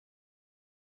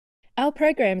Our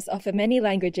programs offer many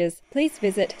languages. Please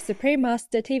visit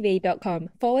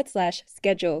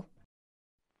suprememastertv.com/schedule.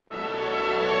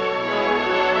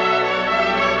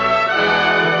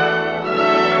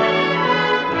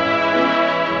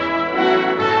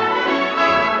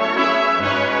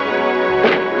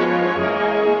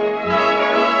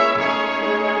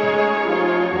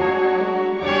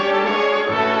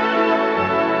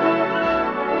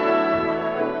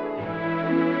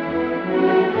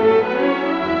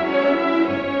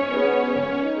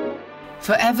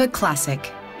 Forever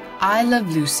Classic, I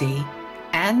Love Lucy,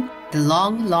 and The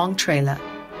Long, Long Trailer.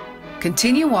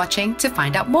 Continue watching to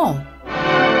find out more.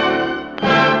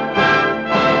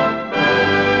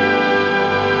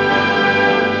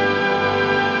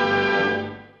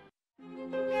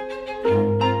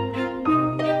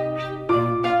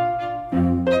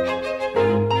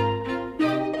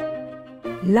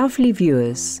 Lovely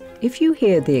viewers, if you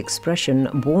hear the expression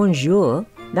bonjour,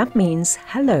 that means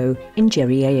hello in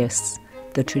Jeriaus,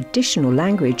 the traditional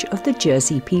language of the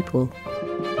Jersey people.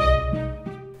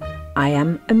 I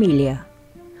am Amelia.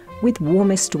 With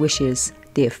warmest wishes,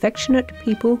 the affectionate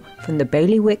people from the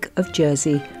bailiwick of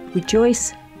Jersey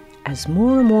rejoice as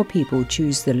more and more people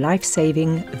choose the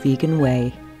life-saving vegan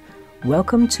way.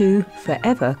 Welcome to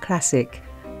Forever Classic,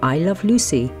 I Love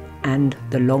Lucy and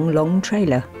The Long, Long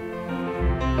Trailer.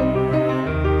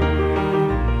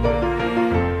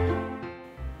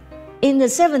 In the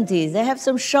 70s, they have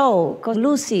some show called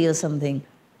Lucy or something.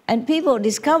 And people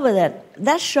discovered that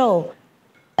that show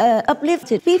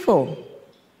uplifted people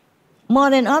more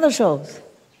than other shows.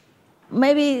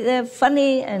 Maybe they're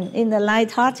funny and in a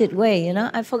light-hearted way, you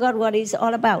know. I forgot what it's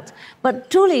all about.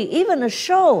 But truly, even a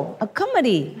show, a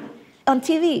comedy on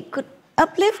TV could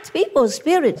uplift people's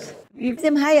spirits, give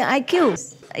them higher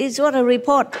IQs. It's what a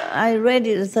report. I read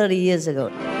it 30 years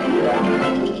ago.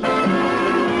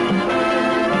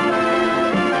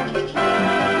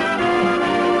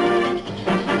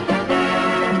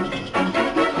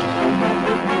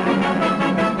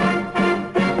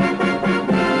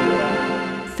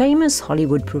 Famous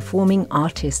Hollywood performing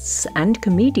artists and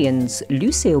comedians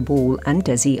Lucille Ball and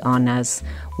Desi Arnaz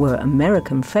were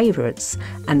American favourites,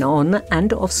 an on-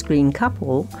 and off-screen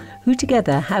couple who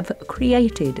together have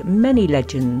created many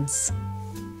legends.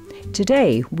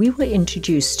 Today, we will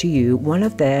introduce to you one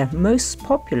of their most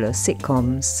popular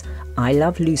sitcoms, I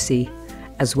Love Lucy,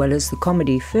 as well as the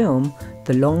comedy film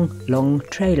The Long, Long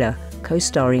Trailer,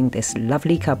 co-starring this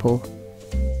lovely couple.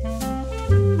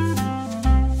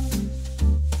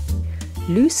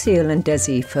 Lucille and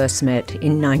Desi first met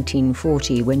in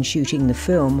 1940 when shooting the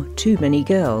film Too Many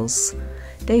Girls.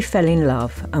 They fell in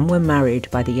love and were married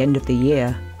by the end of the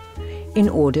year. In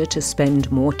order to spend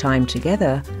more time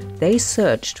together, they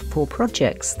searched for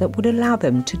projects that would allow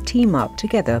them to team up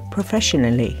together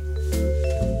professionally.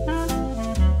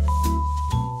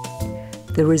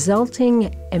 The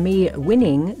resulting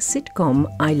Emmy-winning sitcom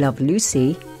I Love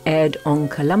Lucy aired on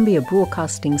Columbia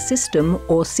Broadcasting System,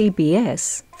 or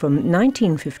CBS, from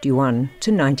 1951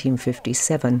 to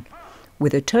 1957,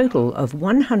 with a total of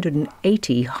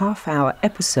 180 half-hour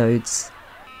episodes.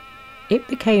 It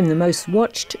became the most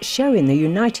watched show in the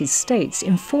United States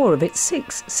in 4 of its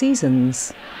 6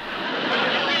 seasons.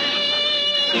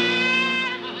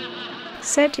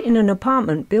 Set in an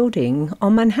apartment building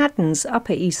on Manhattan's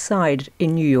Upper East Side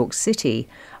in New York City,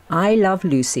 I Love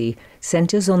Lucy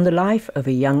centres on the life of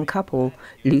a young couple,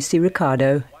 Lucy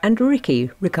Ricardo and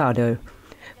Ricky Ricardo,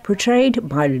 portrayed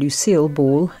by Lucille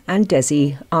Ball and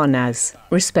Desi Arnaz,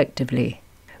 respectively.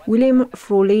 William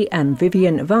Frawley and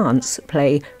Vivian Vance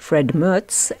play Fred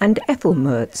Mertz and Ethel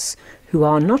Mertz, who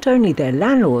are not only their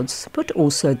landlords, but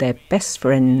also their best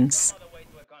friends.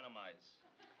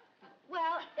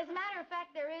 Well, as a matter of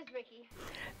fact, there is, Ricky.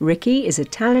 Ricky is a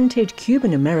talented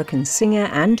Cuban-American singer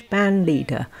and band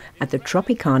leader at the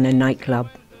Tropicana nightclub.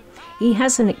 He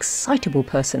has an excitable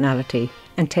personality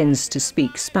and tends to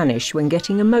speak Spanish when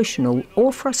getting emotional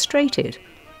or frustrated.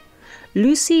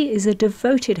 Lucy is a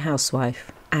devoted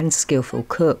housewife and skillful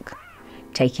cook,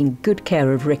 taking good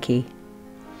care of Ricky.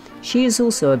 She is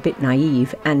also a bit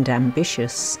naive and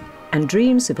ambitious, and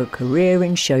dreams of a career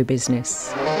in show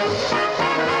business.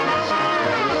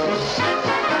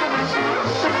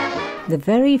 The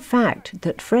very fact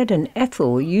that Fred and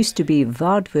Ethel used to be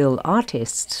vaudeville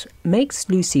artists makes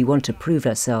Lucy want to prove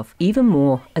herself even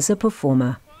more as a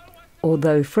performer.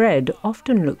 Although Fred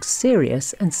often looks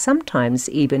serious and sometimes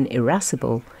even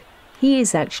irascible, he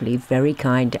is actually very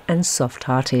kind and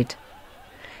soft-hearted.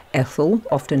 Ethel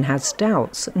often has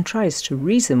doubts and tries to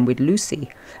reason with Lucy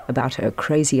about her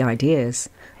crazy ideas,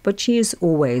 but she is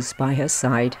always by her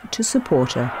side to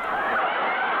support her.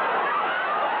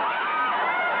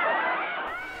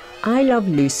 I Love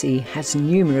Lucy has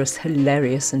numerous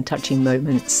hilarious and touching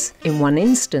moments. In one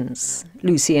instance,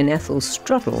 Lucy and Ethel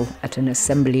struggle at an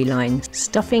assembly line,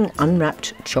 stuffing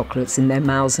unwrapped chocolates in their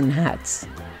mouths and hats.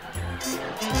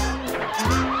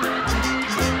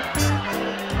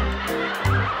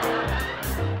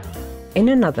 In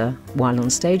another, while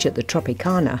on stage at the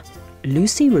Tropicana,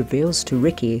 Lucy reveals to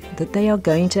Ricky that they are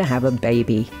going to have a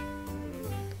baby.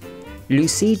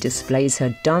 Lucy displays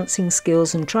her dancing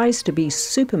skills and tries to be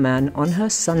Superman on her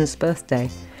son's birthday.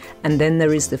 And then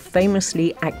there is the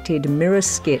famously acted mirror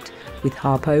skit with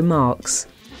Harpo Marx.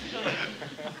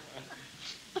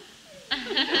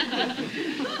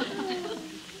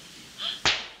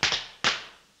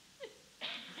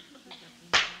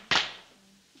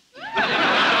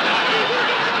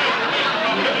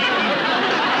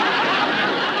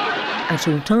 At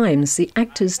all times, the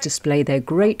actors display their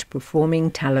great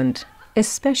performing talent,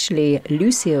 especially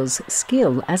Lucille's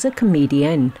skill as a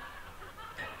comedienne.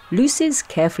 Lucy's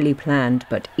carefully planned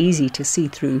but easy to see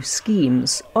through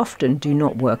schemes often do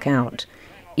not work out,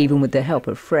 even with the help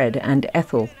of Fred and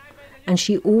Ethel, and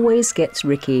she always gets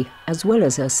Ricky, as well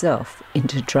as herself,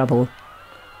 into trouble.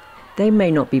 They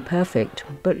may not be perfect,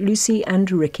 but Lucy and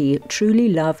Ricky truly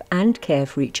love and care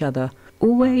for each other,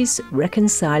 always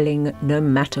reconciling no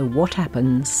matter what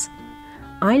happens.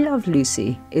 I Love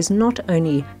Lucy is not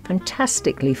only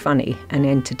fantastically funny and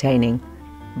entertaining,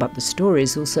 but the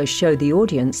stories also show the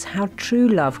audience how true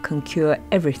love can cure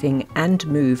everything and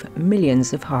move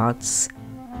millions of hearts.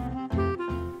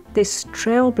 This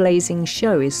trailblazing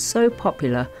show is so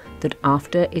popular that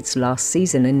after its last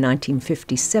season in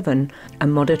 1957, a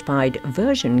modified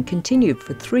version continued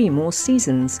for 3 more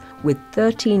seasons, with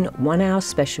 13 one-hour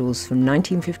specials from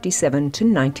 1957 to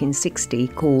 1960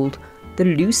 called The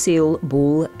Lucille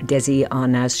Ball Desi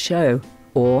Arnaz Show,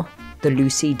 or The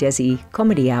Lucy Desi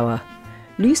Comedy Hour.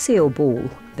 Lucille Ball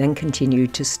then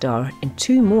continued to star in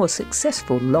 2 more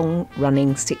successful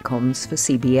long-running sitcoms for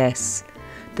CBS,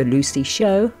 The Lucy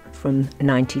Show from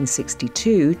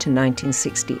 1962 to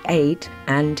 1968,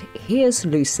 and Here's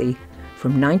Lucy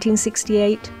from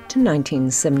 1968 to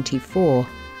 1974.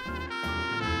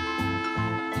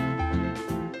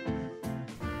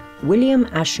 William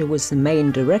Asher was the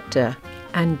main director,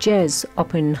 and Jez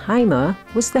Oppenheimer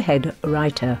was the head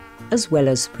writer, as well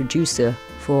as producer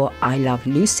for I Love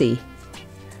Lucy.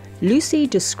 Lucy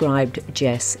described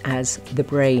Jess as the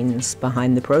brains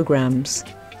behind the programs.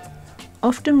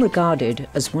 Often regarded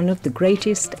as one of the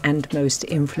greatest and most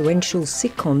influential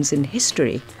sitcoms in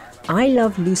history, I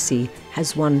Love Lucy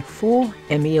has won 4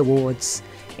 Emmy Awards,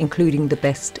 including the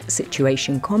Best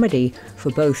Situation Comedy for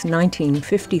both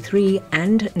 1953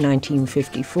 and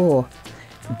 1954,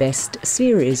 Best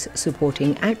Series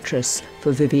Supporting Actress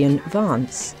for Vivian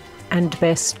Vance, and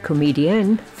Best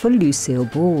Comedienne for Lucille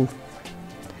Ball.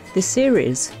 The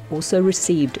series also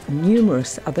received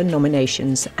numerous other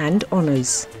nominations and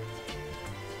honours.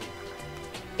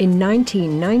 In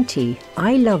 1990,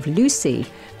 I Love Lucy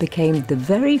became the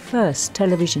very first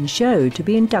television show to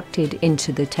be inducted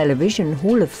into the Television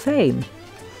Hall of Fame.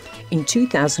 In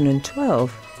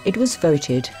 2012, it was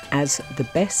voted as the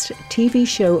best TV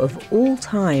show of all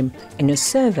time in a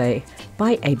survey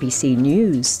by ABC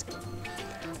News.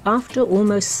 After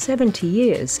almost 70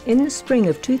 years, in the spring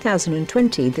of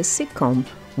 2020, the sitcom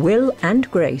Will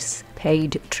and Grace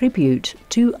paid tribute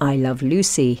to I Love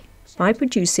Lucy by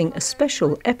producing a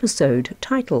special episode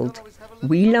titled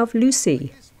We Love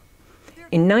Lucy.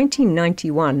 In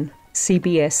 1991,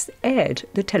 CBS aired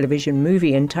the television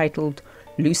movie entitled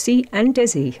Lucy and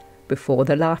Desi Before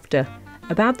the Laughter,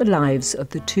 about the lives of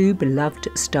the 2 beloved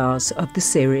stars of the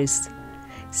series.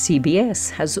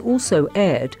 CBS has also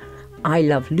aired I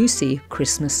Love Lucy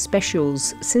Christmas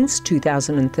specials since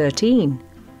 2013.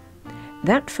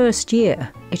 That first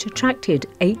year, it attracted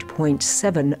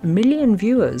 8.7 million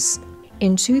viewers.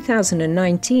 In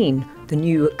 2019, the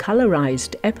new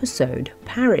colorized episode,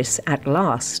 Paris at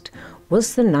Last,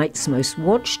 was the night's most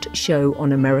watched show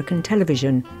on American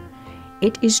television.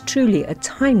 It is truly a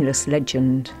timeless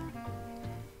legend.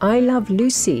 I Love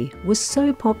Lucy was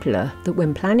so popular that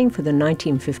when planning for the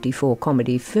 1954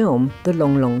 comedy film The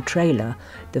Long Long Trailer,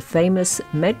 the famous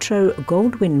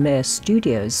Metro-Goldwyn-Mayer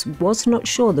Studios was not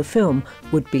sure the film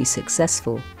would be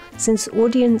successful, since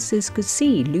audiences could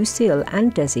see Lucille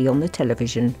and Desi on the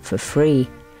television for free.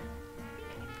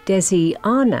 Desi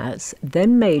Arnaz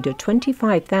then made a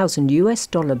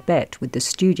 $25,000 bet with the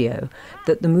studio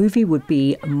that the movie would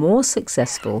be more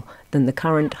successful than the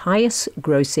current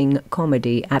highest-grossing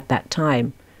comedy at that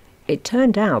time. It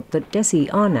turned out that Desi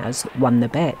Arnaz won the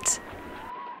bet.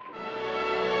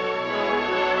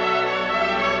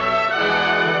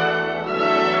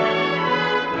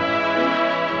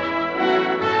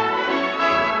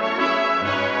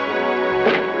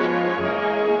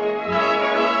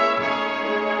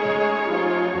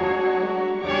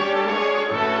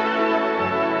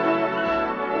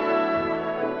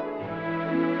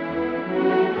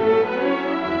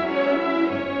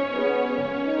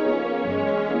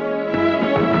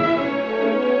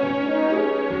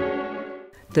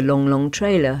 The Long Long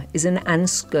Trailer is an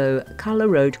Ansco Colour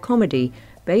Road comedy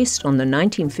based on the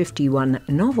 1951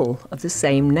 novel of the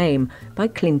same name by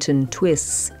Clinton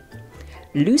Twiss.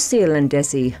 Lucille and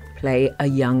Desi play a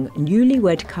young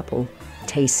newlywed couple,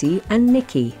 Tacy and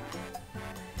Nicky.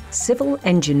 Civil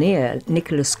engineer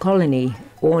Nicholas Colony,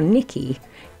 or Nicky,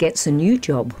 gets a new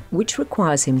job which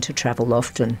requires him to travel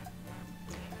often.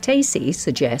 Tacy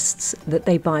suggests that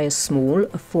they buy a small,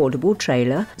 affordable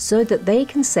trailer so that they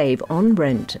can save on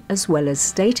rent as well as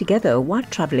stay together while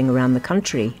travelling around the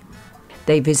country.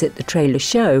 They visit the trailer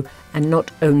show, and not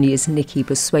only is Nicky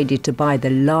persuaded to buy the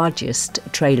largest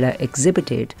trailer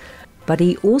exhibited, but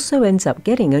he also ends up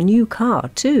getting a new car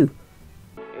too.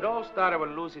 It all started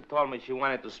when Lucy told me she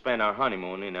wanted to spend our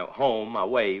honeymoon in a home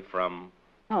away from...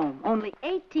 Home. Only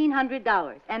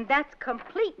 $1,800. And that's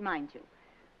complete, mind you.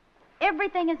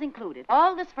 Everything is included.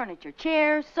 All this furniture.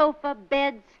 Chairs, sofa,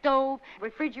 bed, stove,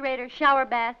 refrigerator, shower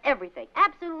bath, everything.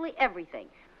 Absolutely everything.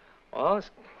 Well,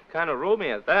 it's kind of roomy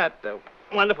at that.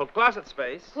 Wonderful closet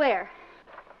space. Where?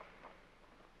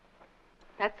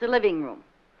 That's the living room.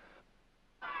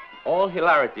 All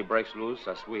hilarity breaks loose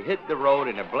as we hit the road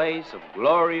in a blaze of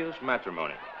glorious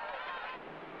matrimony.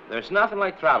 There's nothing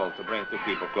like travel to bring two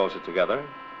people closer together,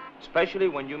 especially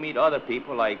when you meet other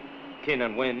people like Kin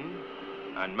and Wynn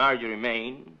and Marjorie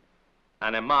Main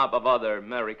and a mob of other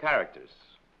merry characters.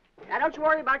 Now, don't you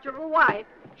worry about your little wife.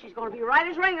 She's going to be right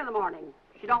as rain in the morning.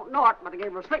 She don't know it, but I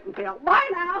gave her a sleeping pill. Bye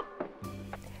now!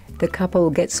 The couple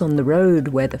gets on the road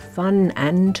where the fun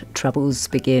and troubles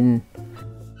begin.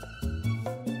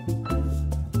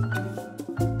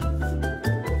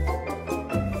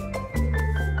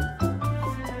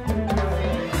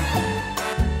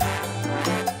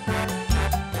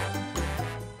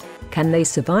 Can they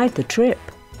survive the trip?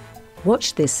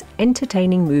 Watch this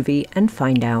entertaining movie and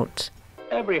find out.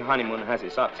 Every honeymoon has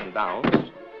its ups and downs,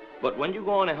 but when you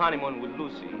go on a honeymoon with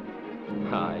Lucy,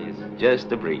 it's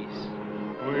just a breeze.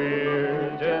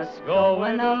 We're just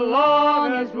going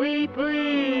along as we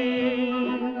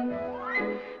please,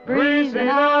 breezing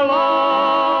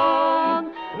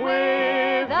along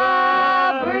with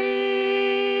the breeze.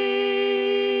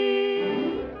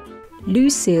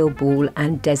 Lucille Ball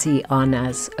and Desi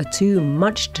Arnaz are two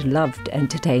much-loved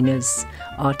entertainers,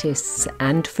 artists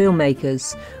and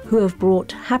filmmakers who have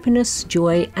brought happiness,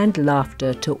 joy and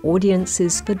laughter to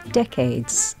audiences for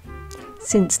decades.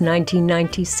 Since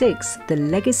 1996, the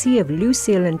legacy of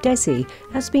Lucille and Desi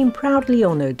has been proudly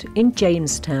honoured in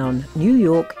Jamestown, New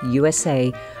York,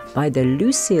 USA, by the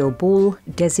Lucille Ball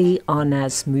Desi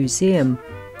Arnaz Museum.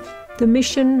 The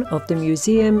mission of the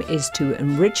museum is to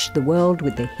enrich the world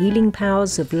with the healing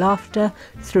powers of laughter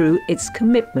through its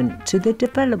commitment to the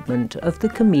development of the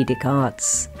comedic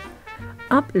arts.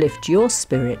 Uplift your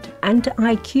spirit and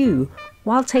IQ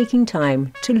while taking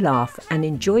time to laugh and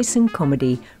enjoy some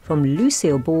comedy from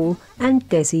Lucille Ball and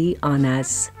Desi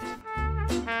Arnaz.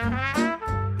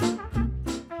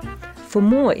 For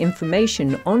more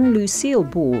information on Lucille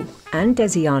Ball and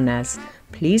Desi Arnaz,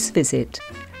 please visit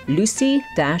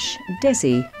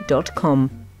lucy-desi.com.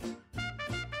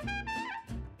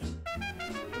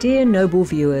 Dear Noble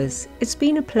viewers, it's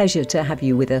been a pleasure to have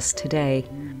you with us today.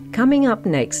 Coming up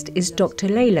next is Dr.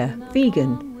 Layla,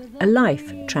 vegan, a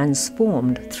life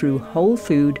transformed through whole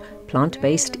food,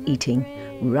 plant-based eating,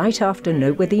 right after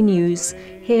Noteworthy News,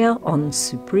 here on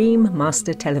Supreme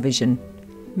Master Television.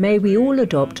 May we all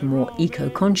adopt a more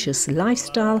eco-conscious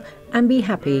lifestyle and be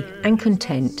happy and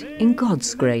content in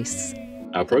God's grace.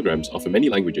 Our programs offer many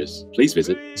languages. Please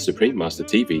visit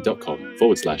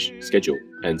suprememastertv.com/schedule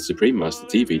and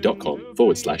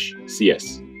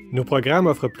suprememastertv.com/cs. Nos programmes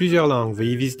offrent plusieurs langues.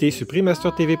 Veuillez visiter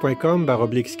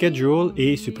suprememastertv.com/schedule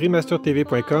y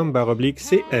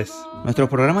suprememastertv.com/cs. Nuestros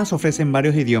programas ofrecen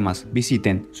varios idiomas.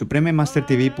 Visiten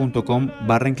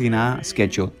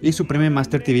suprememastertv.com/schedule y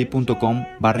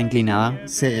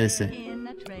suprememastertv.com/cs.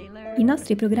 I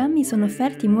nostri programmi sono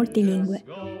offerti in molte lingue.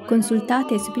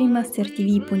 Consultate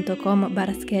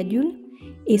suprememastertv.com/schedule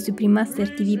e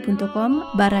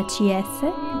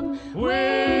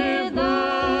suprememastertv.com/cs.